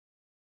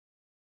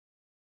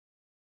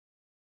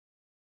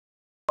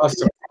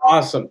Awesome,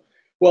 awesome.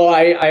 Well,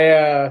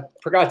 I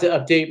forgot to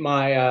update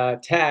my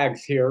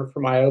tags here for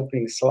my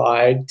opening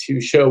slide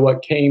to show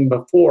what came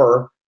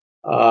before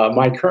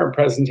my current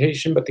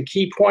presentation. But the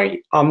key point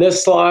on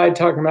this slide,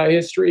 talking about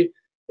history,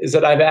 is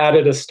that I've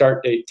added a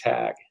start date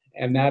tag,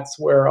 and that's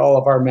where all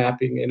of our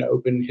mapping in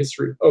Open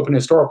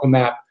Historical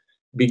Map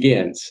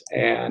begins.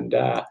 And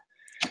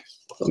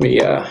let me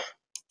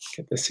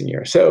get this in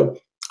here. So,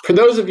 for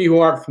those of you who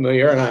aren't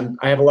familiar, and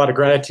I have a lot of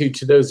gratitude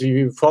to those of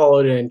you who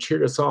followed and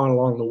cheered us on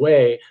along the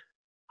way,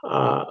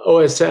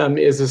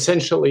 OSM is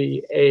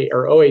essentially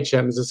or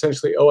OHM is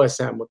essentially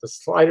OSM with a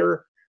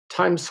slider,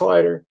 time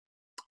slider,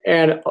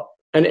 and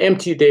an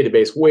empty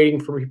database waiting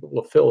for people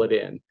to fill it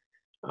in.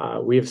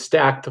 We have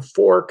stacked the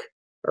fork,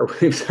 or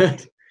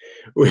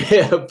we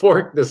have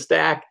forked the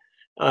stack,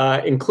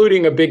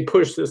 including a big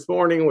push this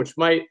morning, which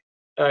might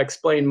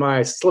explain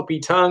my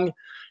slippy tongue.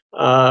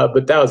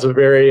 But that was a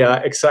very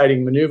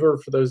exciting maneuver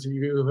for those of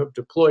you who have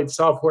deployed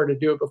software to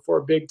do it before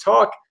a big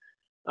talk.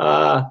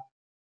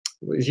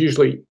 It was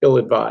usually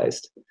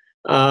ill-advised.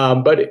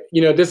 But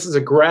this is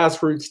a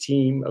grassroots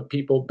team of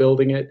people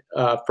building it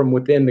from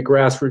within the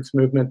grassroots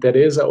movement that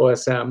is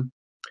OSM.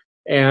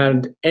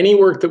 And any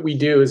work that we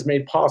do is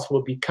made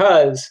possible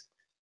because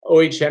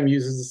OHM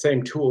uses the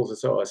same tools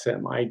as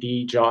OSM,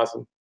 ID,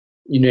 JAWSM,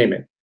 you name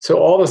it. So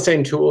all the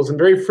same tools, and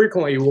very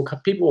frequently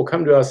people will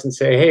come to us and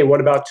say, hey, what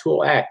about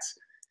tool X?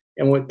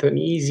 And with an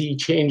easy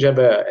change of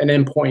an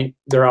endpoint,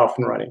 they're off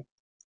and running.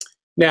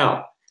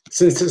 Now,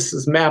 since this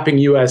is Mapping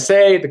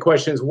USA, the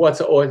question is,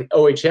 what's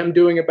OHM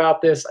doing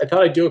about this? I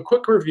thought I'd do a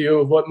quick review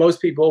of what most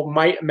people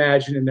might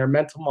imagine in their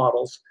mental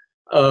models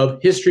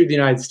of history of the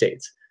United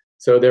States.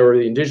 So there were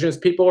the indigenous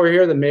people over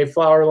here, the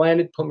Mayflower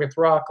landed, Plymouth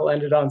Rock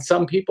landed on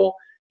some people,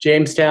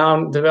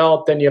 Jamestown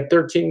developed, then you have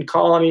 13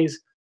 colonies,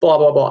 blah,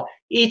 blah, blah.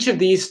 Each of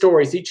these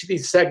stories, each of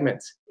these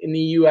segments in the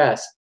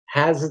US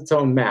has its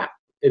own map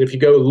that if you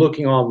go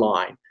looking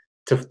online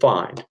to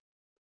find.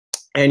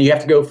 And you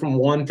have to go from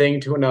one thing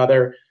to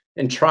another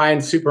and try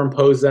and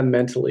superimpose them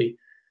mentally.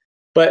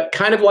 But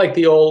kind of like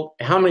the old,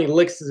 how many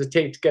licks does it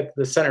take to get to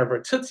the center of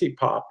a Tootsie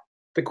Pop?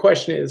 The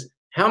question is,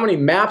 how many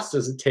maps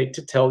does it take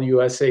to tell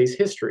USA's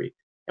history?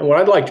 And what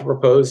I'd like to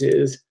propose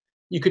is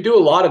you could do a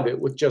lot of it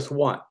with just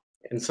one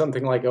and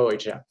something like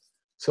OHM.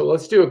 So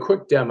let's do a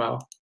quick demo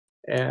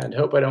and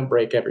hope I don't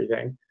break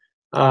everything.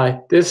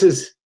 This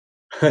is,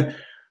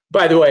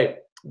 by the way,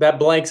 that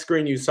blank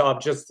screen you saw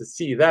just to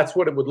see, that's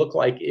what it would look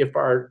like if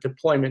our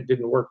deployment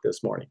didn't work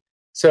this morning.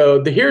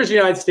 So here's the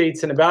United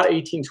States in about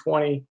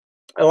 1820.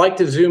 I like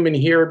to zoom in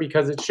here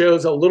because it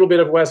shows a little bit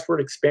of westward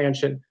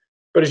expansion.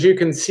 But as you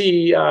can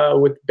see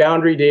with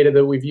boundary data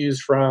that we've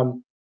used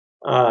from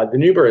the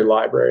Newberry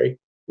Library,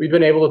 we've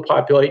been able to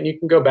populate, and you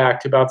can go back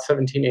to about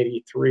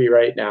 1783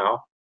 right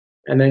now,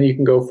 and then you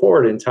can go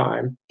forward in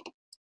time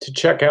to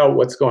check out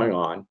what's going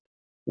on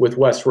with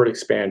westward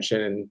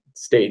expansion and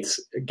states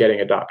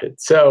getting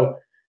adopted. So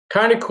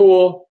kind of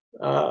cool.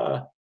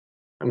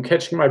 I'm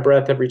catching my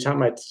breath every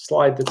time I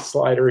slide the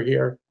slider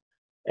here.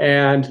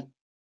 And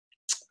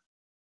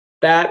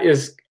that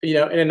is, in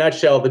a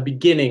nutshell, the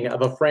beginning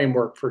of a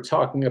framework for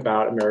talking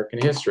about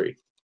American history.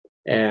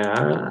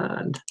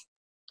 And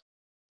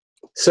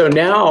so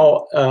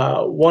now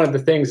one of the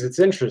things that's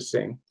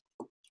interesting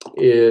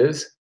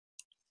is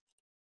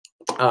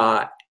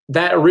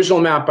that original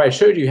map I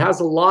showed you has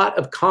a lot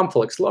of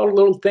conflicts, a lot of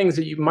little things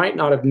that you might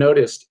not have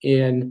noticed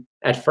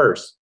at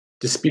first.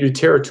 Disputed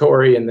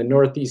territory in the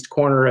northeast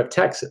corner of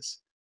Texas.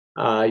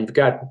 You've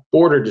got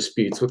border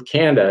disputes with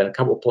Canada in a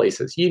couple of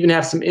places. You even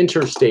have some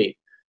interstate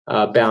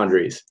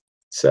boundaries.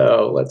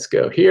 So let's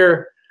go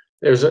here.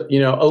 There's a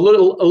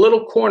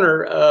little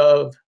corner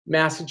of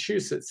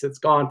Massachusetts that's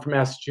gone from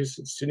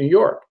Massachusetts to New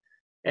York,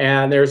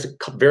 and there's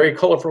a very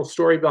colorful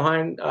story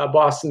behind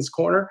Boston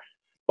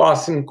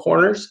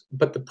corners.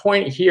 But the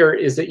point here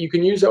is that you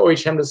can use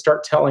OHM to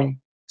start telling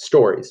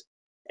stories.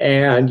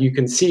 And you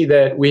can see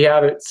that we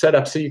have it set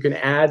up so you can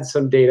add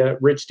some data,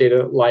 rich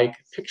data like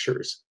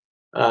pictures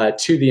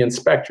to the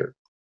inspector.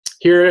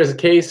 Here is a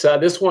case.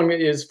 This one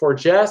is for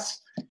Jess.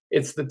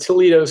 It's the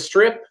Toledo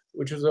Strip,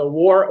 which was a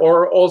war,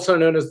 or also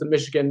known as the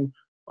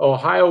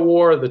Michigan-Ohio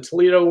War, the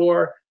Toledo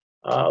War,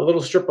 a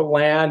little strip of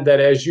land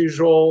that, as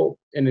usual,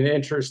 in an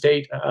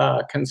interstate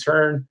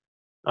concern,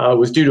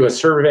 was due to a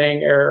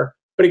surveying error.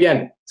 But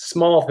again,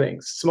 small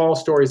things, small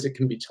stories that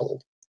can be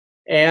told.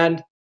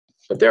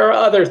 But there are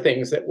other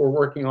things that we're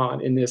working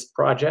on in this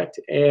project.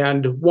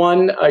 And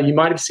one you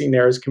might have seen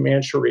there is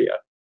Comancheria.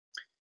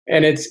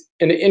 And it's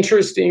an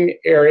interesting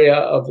area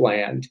of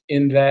land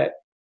in that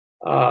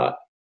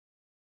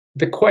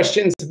the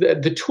questions,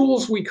 the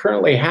tools we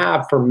currently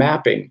have for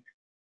mapping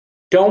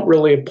don't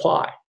really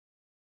apply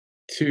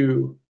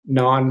to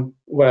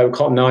what I would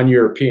call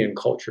non-European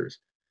cultures.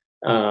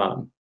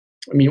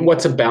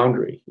 What's a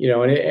boundary?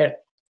 And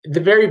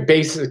the very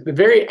basic, the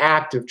very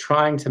act of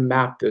trying to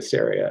map this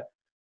area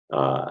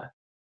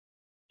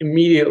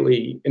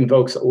immediately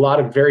invokes a lot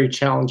of very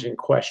challenging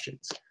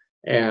questions.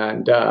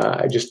 And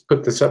I just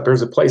put this up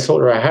as a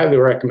placeholder. I highly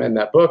recommend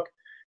that book.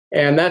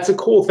 And that's a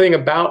cool thing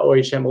about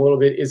OHM a little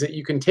bit, is that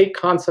you can take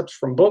concepts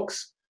from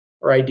books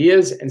or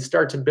ideas and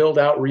start to build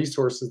out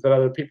resources that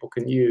other people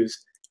can use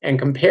and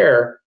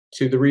compare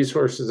to the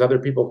resources other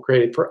people have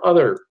created for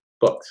other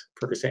books,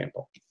 for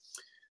example.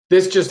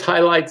 This just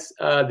highlights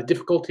the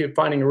difficulty of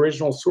finding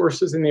original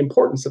sources and the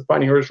importance of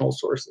finding original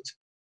sources.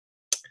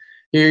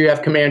 Here you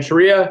have Command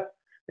Sharia.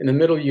 In the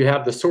middle, you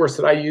have the source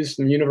that I used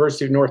from the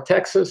University of North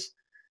Texas.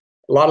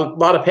 A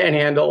lot of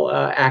panhandle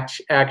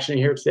action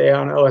here today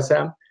on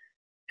OSM.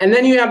 And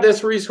then you have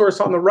this resource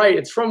on the right.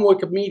 It's from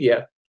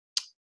Wikimedia.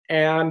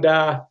 And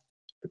the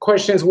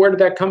question is, where did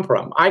that come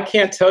from? I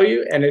can't tell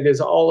you, and it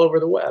is all over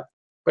the web.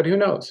 But who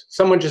knows?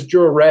 Someone just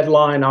drew a red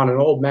line on an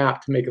old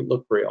map to make it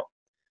look real.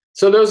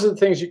 So those are the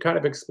things you kind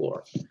of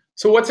explore.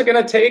 So what's it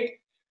going to take?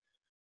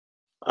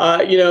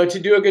 To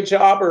do a good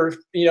job, or,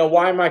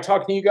 why am I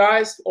talking to you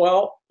guys?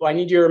 Well, I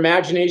need your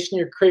imagination,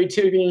 your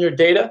creativity, and your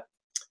data.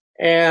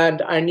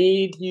 And I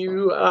need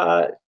you,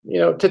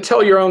 to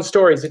tell your own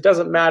stories. It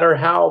doesn't matter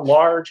how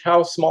large,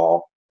 how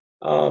small,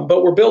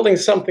 but we're building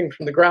something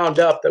from the ground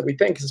up that we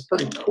think is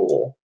pretty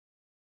cool.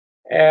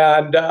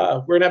 And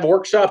we're going to have a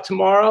workshop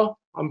tomorrow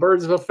on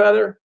Birds of a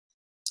Feather.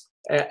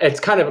 It's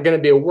kind of going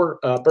to be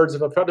a Birds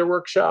of a Feather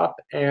workshop.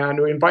 And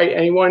we invite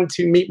anyone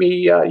to meet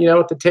me, at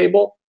the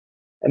table.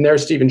 And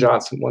there's Stephen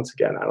Johnson once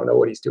again. I don't know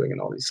what he's doing in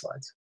all these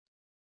slides.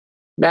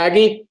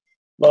 Maggie,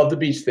 love the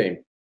beach theme.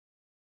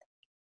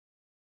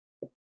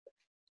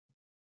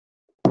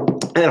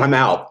 And I'm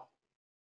out.